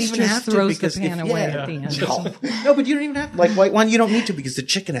 You don't Chris even just have to throws because the pan away at the end. No, but you don't even have to. Like white wine, you don't need to because the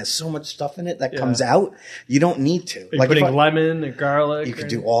chicken has so much stuff in it that comes out. You don't need to. Are you like putting lemon and garlic? You could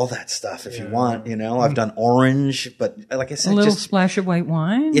do all that stuff if you want. I've done orange, but like I said, a little just splash of white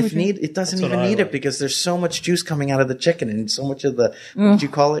wine. If need, it doesn't even need it because there's so much juice coming out of the chicken and so much of the what do you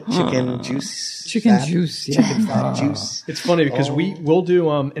call it? Chicken juice. Chicken fat. Juice. Yeah. Chicken fat juice. It's funny because we'll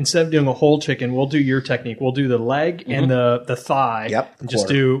do instead of doing a whole chicken, we'll do your technique. We'll do the leg and the thigh. Yep. And just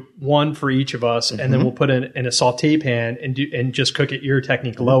do one for each of us, and then we'll put it in a saute pan and just cook it your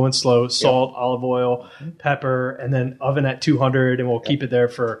technique, low and slow, salt, olive oil, pepper, and then oven at 200, and we'll keep it there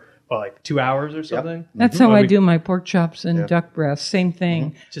for like 2 hours or something. That's how I do my pork chops and duck breasts. Same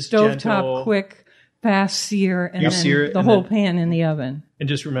thing. Just stovetop, gentle. quick, fast sear, and then sear it the and whole then- pan in the oven. And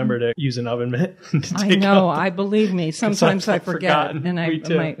just remember to use an oven mitt. I know. I believe me. Sometimes I I've forget, forgotten. and I Me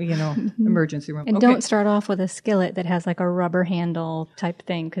too. might, emergency room. And Okay. don't start off with a skillet that has like a rubber handle type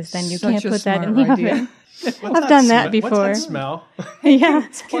thing, because then you Such can't a put that in smart the idea. oven. I've done that before. What's that smell? Yeah.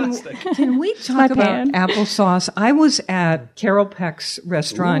 Can we talk about pan. applesauce? I was at Carol Peck's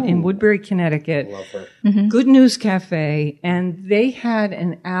restaurant in Woodbury, Connecticut. Love her. Good News Cafe, and they had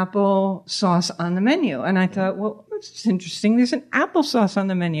an applesauce on the menu. And I thought, well, that's interesting. There's an applesauce on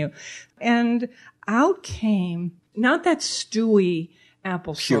the menu. And out came not that stewy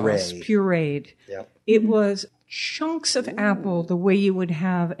applesauce, pureed. Yep. It was chunks of apple the way you would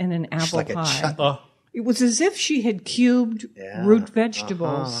have in an apple like a pie. chutney. It was as if she had cubed root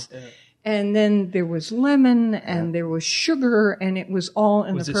vegetables. And then there was lemon and there was sugar, and it was all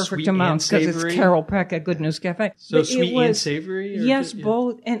in Was the it perfect sweet amount and because it's savory? Carol Peck at Good News Cafe. So But sweet it was, and savory? Or yes, yeah.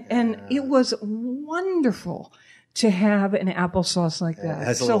 both. And it was wonderful to have an applesauce like that.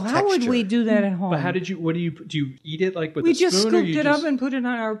 has a So little how would texture. we do that at home? But how did you? What do you eat it like with we a just spoon? or scooped you it just, up and put it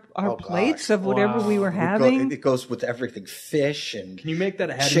on our plates of whatever Wow. we were having. It goes with everything, fish and Can you make that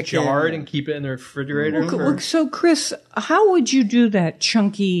ahead chicken jarred and keep it in the refrigerator? Well, so, Chris, how would you do that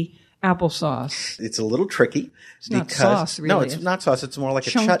chunky applesauce? It's a little tricky. It's not sauce, No, really. it's not sauce. It's more like a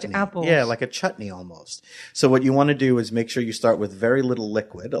Chunked chutney. apples. Yeah, like a chutney almost. So what you want to do is make sure you start with very little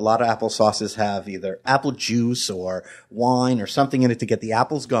liquid. A lot of apple sauces have either apple juice or wine or something in it to get the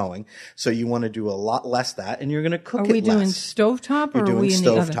apples going. So you want to do a lot less that, and you're going to cook Are it we doing less. stovetop or You're are doing we in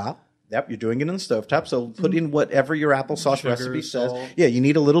the oven? stovetop. Yep, you're doing it in the stovetop. So put in whatever your applesauce Sugar, recipe says. salt. Yeah, you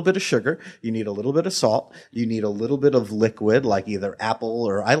need a little bit of sugar. You need a little bit of salt. You need a little bit of liquid, like either apple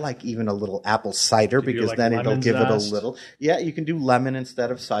or I like even a little apple cider Do you do because like then it'll lemon give it a zest? little. Yeah, you can do lemon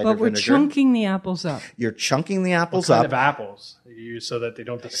instead of cider But we're vinegar. chunking the apples up. You're chunking the What apples kind up. of apples you use so that they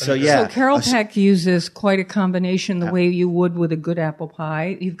don't So, disintegrate? yeah. So Carol Peck uses quite a combination the way you would with a good apple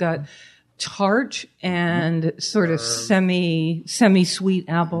pie. You've got tart and sort of semi-sweet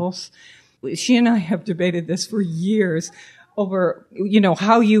apples. She and I have debated this for years over,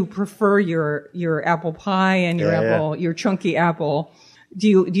 how you prefer your apple pie and your your chunky apple. Do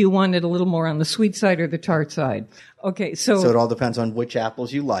you want it a little more on the sweet side or the tart side? Okay, So it all depends on which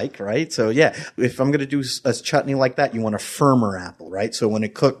apples you like, right? So yeah, if I'm going to do a chutney like that, you want a firmer apple, right? So when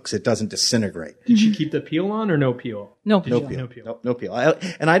it cooks, it doesn't disintegrate. Did she keep the peel on or no peel? No Did peel. you- No peel. No peel.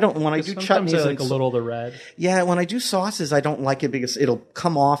 And I don't, when I do Sometimes chutneys, I like a little of the red. yeah, when I do sauces, I don't like it because it'll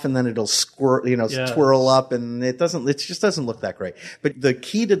come off and then it'll squirt, Yeah. twirl up, and it just doesn't look that great. But the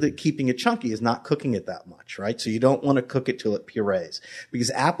key to keeping it chunky is not cooking it that much, right? So you don't want to cook it till it purees, because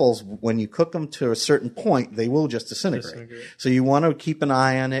apples, when you cook them to a certain point, they will just disintegrate. So you want to keep an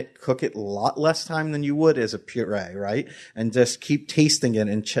eye on it, cook it a lot less time than you would as a puree, right? And just keep tasting it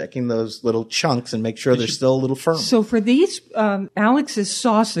and checking those little chunks and make sure they're still a little firm. So for these Alex's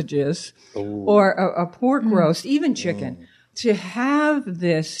sausages or a pork roast, even chicken, to have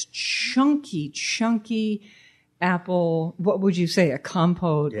this chunky apple, what would you say, a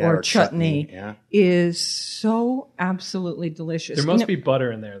compote Yeah, or chutney, yeah. is so absolutely delicious. There must be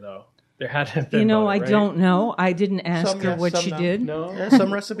butter in there, though. There had to have been butter, I right? don't know. I didn't ask Some her yes, what some she no. did. No. Yeah,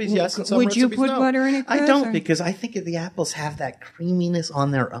 some recipes, yes, and some Would you recipes, put no. butter in it, I Chris, don't, or- because I think the apples have that creaminess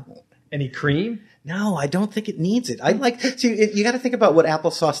on their own. Any cream? No, I don't think it needs it. You got to think about what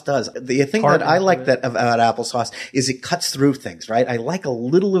applesauce does. The thing Hard that I like into that about applesauce is it cuts through things, right? I like a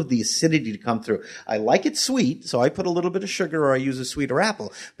little of the acidity to come through. I like it sweet, so I put a little bit of sugar or I use a sweeter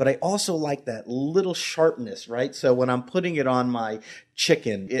apple, but I also like that little sharpness, right? So when I'm putting it on my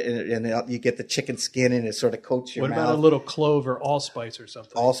chicken, and you get the chicken skin and it sort of coats your What mouth. about a little clove or allspice or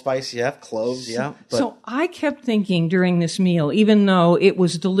something? Allspice, yeah, cloves, yeah. But So I kept thinking during this meal, even though it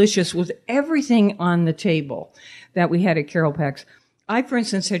was delicious with everything on the table that we had at Carol Peck's, I, for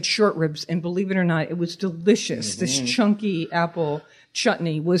instance, had short ribs, and believe it or not, it was delicious. This chunky apple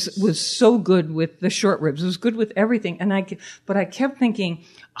chutney was so good with the short ribs. It was good with everything. But I kept thinking,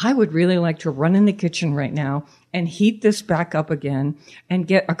 I would really like to run in the kitchen right now and heat this back up again and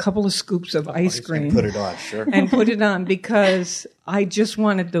get a couple of scoops of ice cream. put it on, sure. And put it on, because I just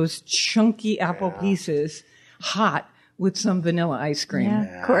wanted those chunky apple pieces hot with some vanilla ice cream.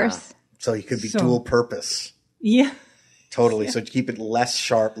 Yeah, of course. So you could be So- dual purpose. Yeah. Totally. So to keep it less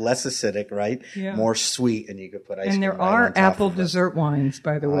sharp, less acidic, right? Yeah. More sweet, and you could put ice cream And there right are on top apple of it. dessert wines,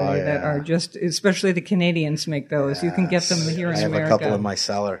 by the way, that yeah. are just, especially the Canadians make those. You can get them here in I have America. a couple in my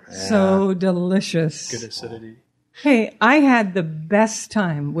cellar. Yeah. So delicious. Good acidity. Hey, I had the best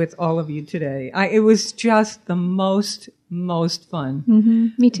time with all of you today. It was just the most most fun. Mm-hmm.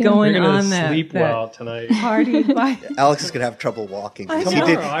 Me too. Going We're gonna on that sleep well tonight. party by Alex is going to have trouble walking. I He know.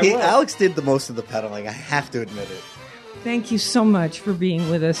 did- I he- will. Alex did the most of the pedaling. I have to admit it. Thank you so much for being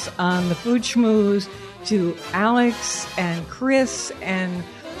with us on the Food Schmooze, to Alex and Chris and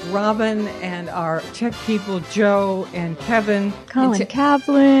Robin and our tech people, Joe and Kevin. Colin and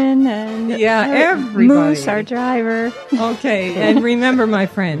Kaplan and everybody. Moose, our driver. Okay, and remember, my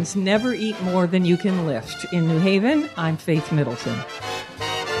friends, never eat more than you can lift. In New Haven, I'm Faith Middleton.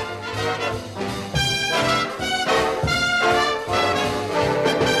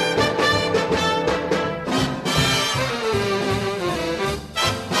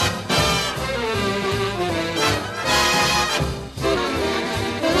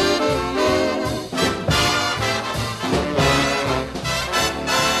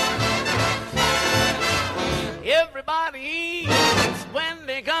 Everybody eats when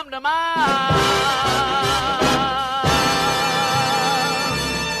they come to mind.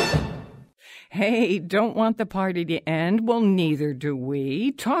 Hey, don't want the party to end? Well, neither do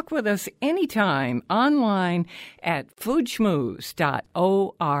we. Talk with us anytime online at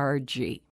foodschmooze.org.